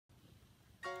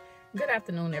Good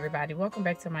afternoon, everybody. Welcome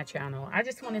back to my channel. I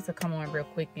just wanted to come on real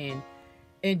quick and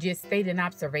just state an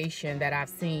observation that I've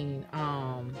seen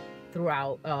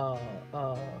throughout on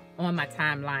my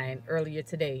timeline earlier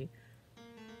today,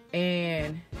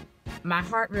 and my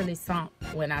heart really sunk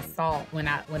when I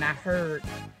heard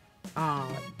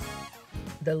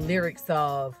the lyrics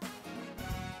of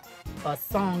a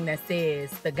song that says,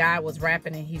 the guy was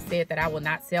rapping and he said that I will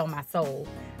not sell my soul.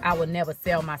 I will never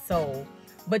sell my soul.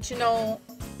 But you know,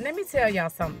 let me tell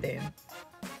y'all something.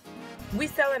 We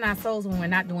selling our souls when we're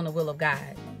not doing the will of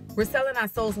God. We're selling our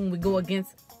souls when we go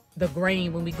against the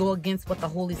grain, when we go against what the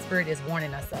Holy Spirit is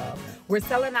warning us of. We're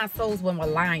selling our souls when we're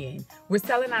lying. We're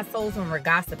selling our souls when we're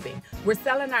gossiping. We're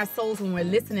selling our souls when we're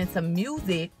listening to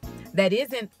music that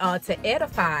isn't to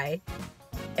edify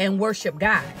and worship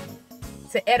God,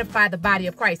 to edify the body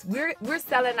of Christ. We're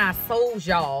selling our souls,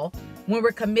 y'all, when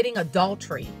we're committing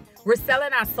adultery. We're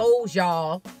selling our souls,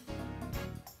 y'all,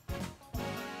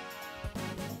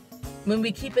 when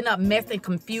we're keeping up mess and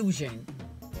confusion.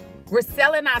 We're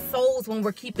selling our souls when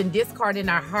we're keeping discord in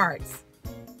our hearts.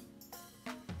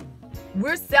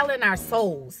 We're selling our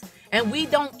souls, and we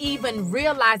don't even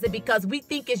realize it because we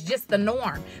think it's just the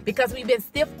norm, because we've been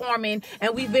stiff-arming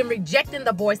and we've been rejecting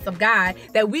the voice of God,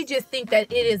 that we just think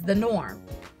that it is the norm.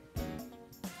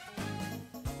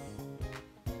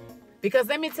 Because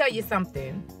let me tell you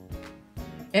something.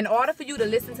 In order for you to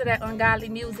listen to that ungodly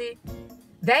music,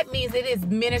 that means it is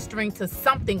ministering to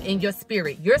something in your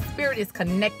spirit. Your spirit is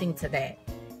connecting to that.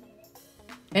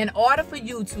 In order for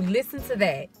you to listen to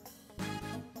that,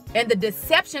 and the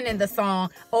deception in the song,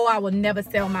 oh, I will never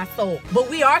sell my soul. But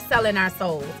we are selling our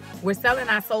souls. We're selling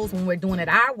our souls when we're doing it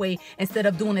our way instead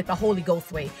of doing it the Holy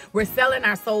Ghost way. We're selling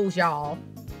our souls, y'all.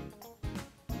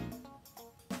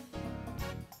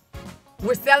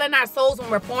 We're selling our souls when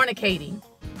we're fornicating.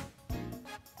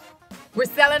 We're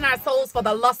selling our souls for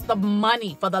the lust of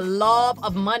money, for the love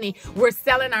of money. We're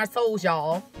selling our souls,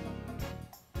 y'all.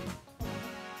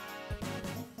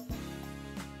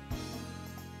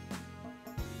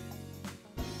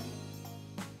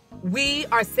 We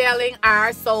are selling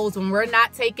our souls when we're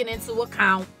not taking into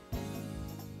account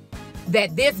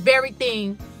that this very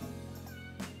thing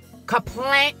could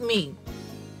plant me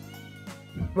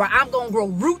where I'm going to grow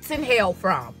roots in hell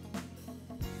from.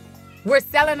 We're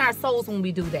selling our souls when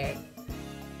we do that.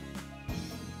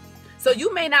 So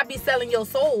you may not be selling your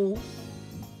soul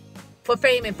for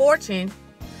fame and fortune,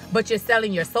 but you're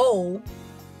selling your soul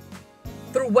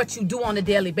through what you do on a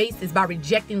daily basis by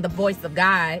rejecting the voice of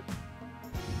God.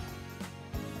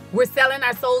 We're selling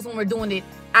our souls when we're doing it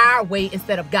our way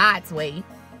instead of God's way.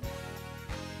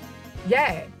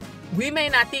 Yeah, we may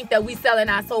not think that we're selling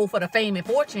our soul for the fame and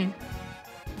fortune,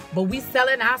 but we're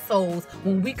selling our souls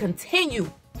when we continue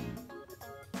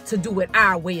to do it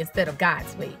our way instead of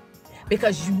God's way.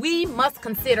 Because we must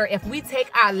consider, if we take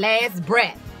our last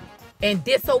breath in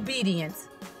disobedience,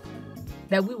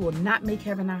 that we will not make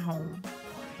heaven our home.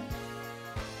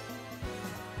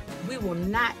 We will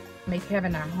not make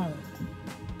heaven our home.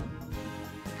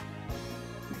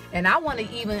 And I want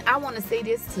to say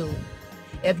this too.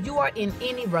 If you are in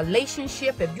any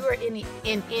relationship, if you are in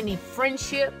any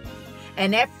friendship,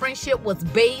 and that friendship was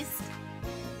based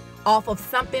off of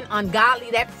something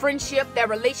ungodly, that friendship, that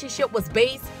relationship was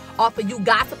based off of you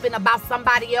gossiping about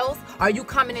somebody else, are you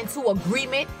coming into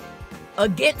agreement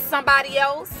against somebody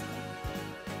else?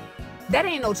 That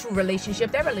ain't no true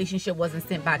relationship. That relationship wasn't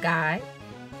sent by God.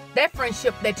 That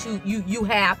friendship that you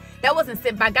have, that wasn't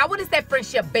sent by God. What is that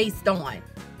friendship based on?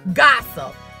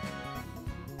 Gossip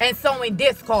and sowing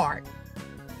discord.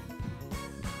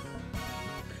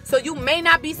 So you may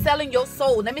not be selling your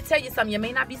soul. Let me tell you something. You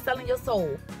may not be selling your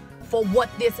soul for what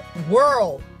this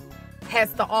world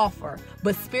has to offer.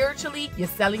 But spiritually, you're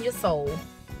selling your soul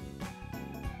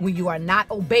when you are not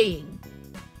obeying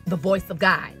the voice of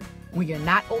God. When you're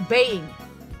not obeying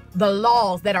the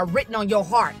laws that are written on your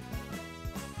heart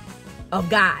of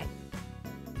God.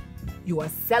 You are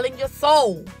selling your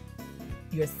soul.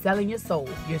 You're selling your soul.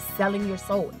 You're selling your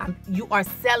soul. You are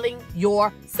selling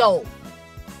your soul.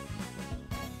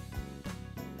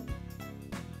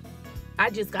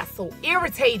 I just got so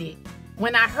irritated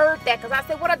when I heard that, because I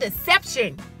said, what a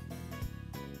deception.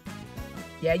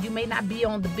 Yeah, you may not be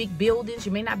on the big buildings.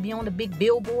 You may not be on the big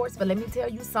billboards. But let me tell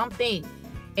you something.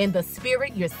 In the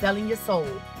spirit, you're selling your soul.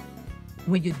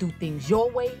 When you do things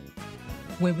your way,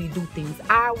 when we do things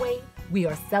our way, we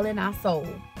are selling our soul.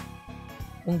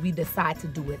 When we decide to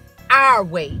do it our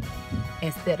way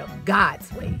instead of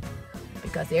God's way.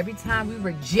 Because every time we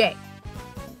reject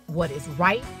what is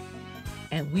right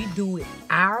and we do it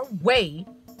our way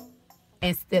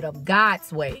instead of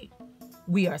God's way,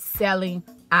 we are selling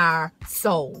our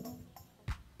soul.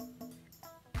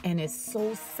 And it's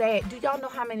so sad. Do y'all know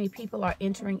how many people are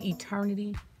entering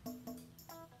eternity?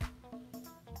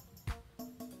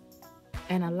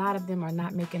 And a lot of them are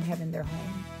not making heaven their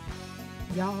home.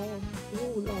 Y'all,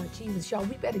 oh Lord Jesus, y'all,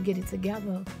 we better get it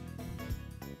together.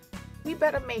 We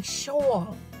better make sure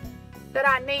that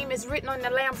our name is written on the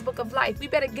Lamb's Book of Life. We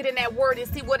better get in that word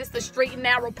and see what is the straight and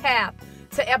narrow path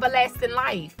to everlasting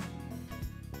life.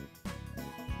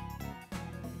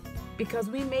 Because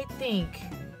we may think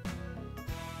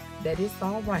that it's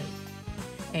all right.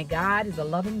 And God is a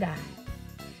loving God.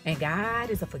 And God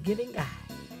is a forgiving God.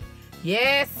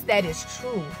 Yes, that is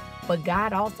true. But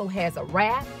God also has a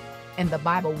wrath, and the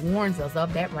Bible warns us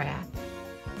of that wrath.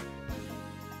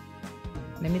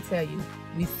 Let me tell you,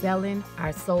 we selling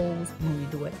our souls when we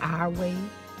do it our way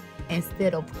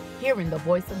instead of hearing the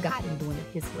voice of God and doing it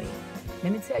His way.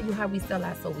 Let me tell you how we sell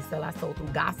our soul. We sell our soul through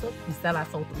gossip. We sell our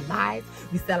soul through lies.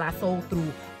 We sell our soul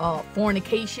through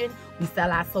fornication. We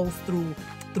sell our souls through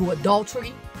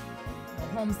adultery,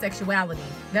 homosexuality.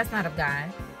 That's not of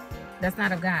God. That's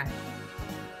not of God.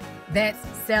 That's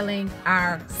selling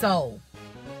our soul.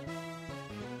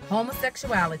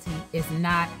 Homosexuality is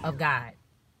not of God.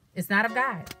 It's not of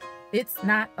God. It's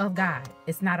not of God.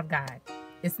 It's not of God.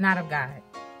 It's not of God.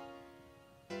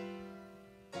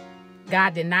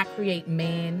 God did not create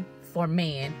man for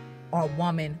man or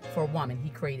woman for woman. He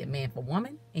created man for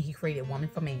woman, and He created woman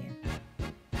for man.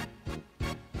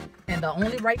 And the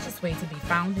only righteous way to be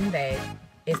found in that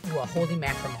is through a holy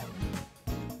matrimony.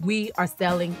 We are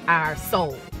selling our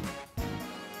soul.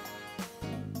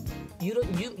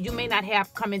 You may not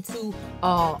have come into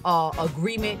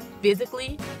agreement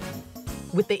physically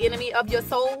with the enemy of your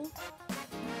soul,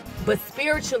 but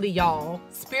spiritually, y'all,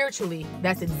 spiritually,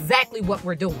 that's exactly what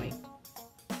we're doing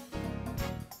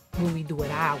when we do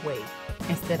it our way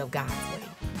instead of God's way.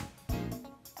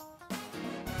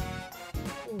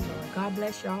 Oh, Lord, God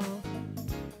bless y'all.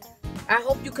 I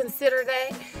hope you consider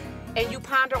that and you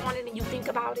ponder on it and you think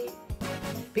about it.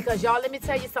 Because y'all, let me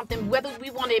tell you something, whether we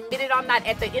want to admit it or not,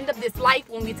 at the end of this life,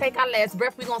 when we take our last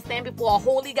breath, we're going to stand before a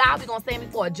holy God. We're going to stand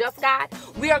before a just God.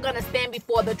 We are going to stand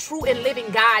before the true and living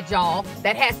God, y'all,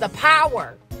 that has the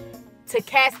power to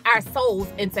cast our souls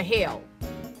into hell.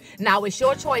 Now, it's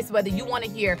your choice whether you want to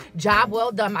hear, "Job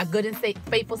well done, my good and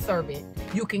faithful servant."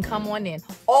 You can come on in.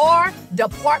 Or,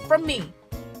 "Depart from me,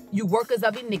 you workers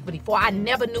of iniquity, for I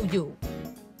never knew you."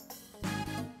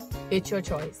 It's your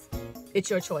choice. It's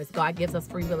your choice. God gives us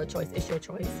free will of choice. It's your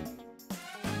choice.